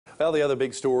Well, the other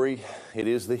big story, it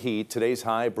is the heat. Today's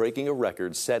high breaking a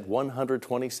record set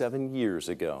 127 years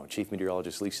ago. Chief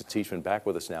Meteorologist Lisa Teachman back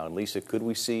with us now. And Lisa, could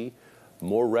we see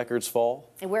more records fall?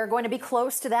 And we're going to be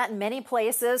close to that in many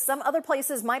places. Some other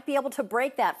places might be able to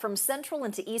break that, from central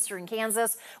into eastern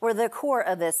Kansas, where the core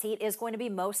of this heat is going to be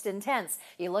most intense.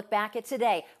 You look back at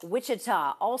today,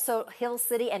 Wichita, also Hill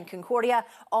City and Concordia,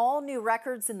 all new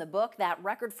records in the book. That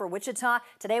record for Wichita,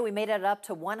 today we made it up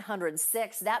to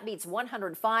 106. That beats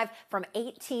 105 from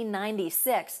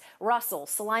 1896. Russell,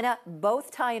 Salina, both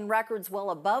tying records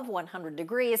well above 100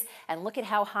 degrees. And look at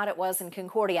how hot it was in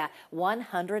Concordia,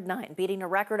 109, beating a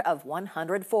record of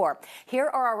 104. Here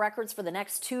are our records for the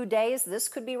next 2 days. This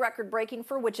could be record-breaking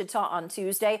for Wichita on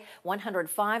Tuesday,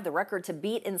 105. The record to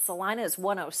beat in Salina is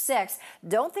 106.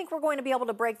 Don't think we're going to be able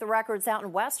to break the records out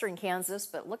in western Kansas,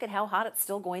 but look at how hot it's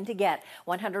still going to get.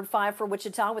 105 for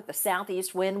Wichita with the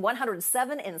southeast wind,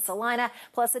 107 in Salina,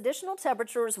 plus additional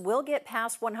temperatures will get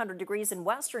past 100 degrees in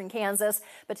western Kansas,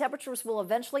 but temperatures will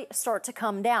eventually start to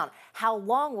come down. How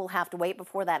long we'll have to wait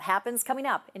before that happens, coming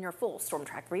up in your full Storm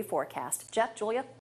Track 3 forecast. Jeff, Julia.